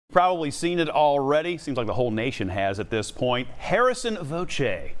Probably seen it already. Seems like the whole nation has at this point. Harrison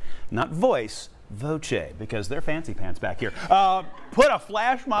Voce, not voice, Voce, because they're fancy pants back here. Put a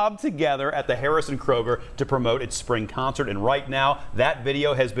flash mob together at the Harrison Kroger to promote its spring concert, and right now that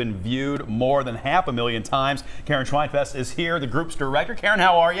video has been viewed more than 500,000 times. Karen Schweinfest is here, the group's director. Karen,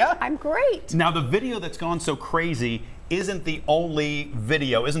 how are you? I'm great. Now the video that's gone so crazy isn't the only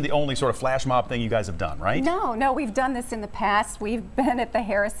sort of flash mob thing you guys have done, right? No, we've done this in the past. We've been at the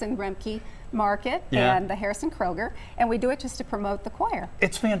Harrison Remke Market and the Harrison Kroger, and we do it just to promote the choir.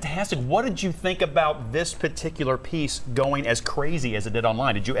 It's fantastic. What did you think about this particular piece going as crazy as it did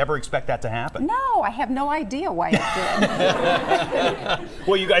online? Did you ever expect that to happen? No, I have no idea why it did.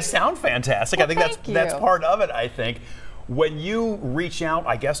 Well, you guys sound fantastic. Well, I think that's part of it, I think. When you reach out,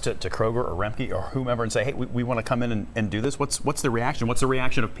 I guess, to Kroger or Remke or whomever and say, hey, we want to come in and do this, what's the reaction? What's the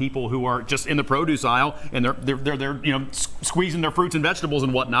reaction of people who are just in the produce aisle and they're squeezing their fruits and vegetables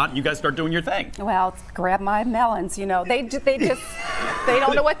and whatnot, and you guys start doing your thing? Well, grab my melons, they don't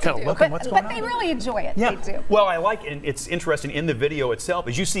know what to do, but they really enjoy it. Yeah. They do. Well, I like, and it's interesting in the video itself,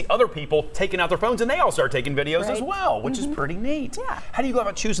 is you see other people taking out their phones and they all start taking videos as well, which is pretty neat. Yeah. How do you go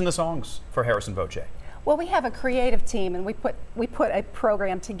about choosing the songs for Harrison Voce? Well, we have a creative team, and we put a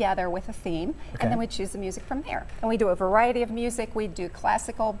program together with a theme, and then we choose the music from there. And we do a variety of music. We do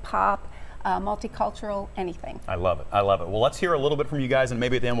classical, pop, multicultural, anything. I love it. I love it. Well, let's hear a little bit from you guys, and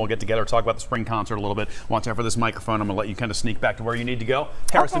maybe at the end we'll get together and talk about the spring concert a little bit. Watch out for this microphone. I'm going to let you kind of sneak back to where you need to go.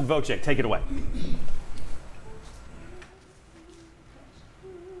 Harrison Voce, take it away.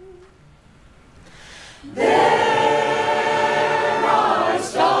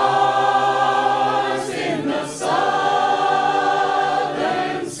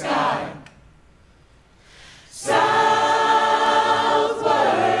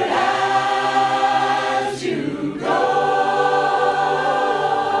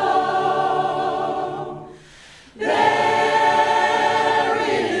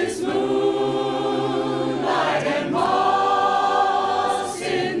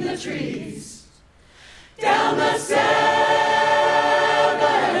 Trees down the seven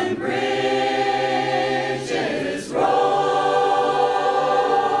bridges road.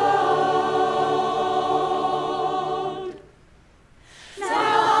 Now I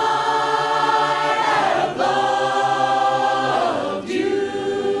have loved you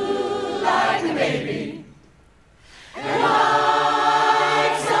like a baby, and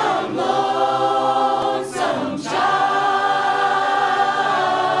like some lonesome child.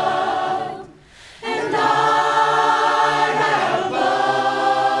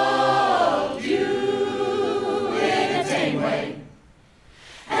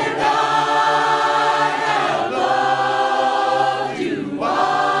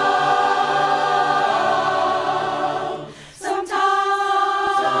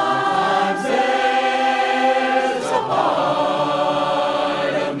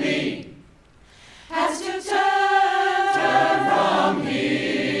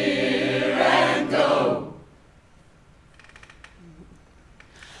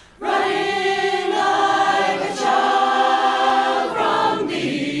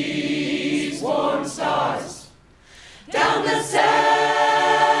 Down the seven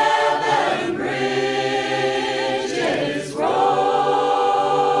bridges road.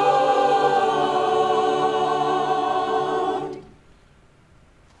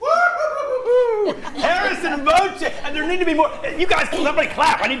 Woo! Harrison Voce! And there need to be more. You guys, somebody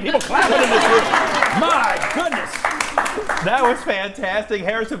clap. I need people clapping in this room. My goodness. That was fantastic.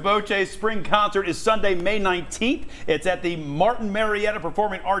 Harrison Voce's spring concert is Sunday, May 19th. It's at the Martin Marietta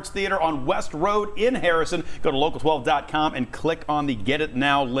Performing Arts Theater on West Road in Harrison. Go to local12.com and click on the Get It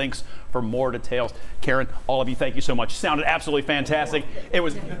Now links for more details. Karen, all of you, thank you so much. Sounded absolutely fantastic. It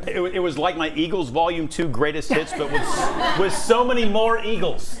was like my Eagles Volume 2 greatest hits, but with so many more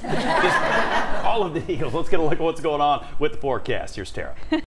Eagles. Just all of the Eagles. Let's get a look at what's going on with the forecast. Here's Tara.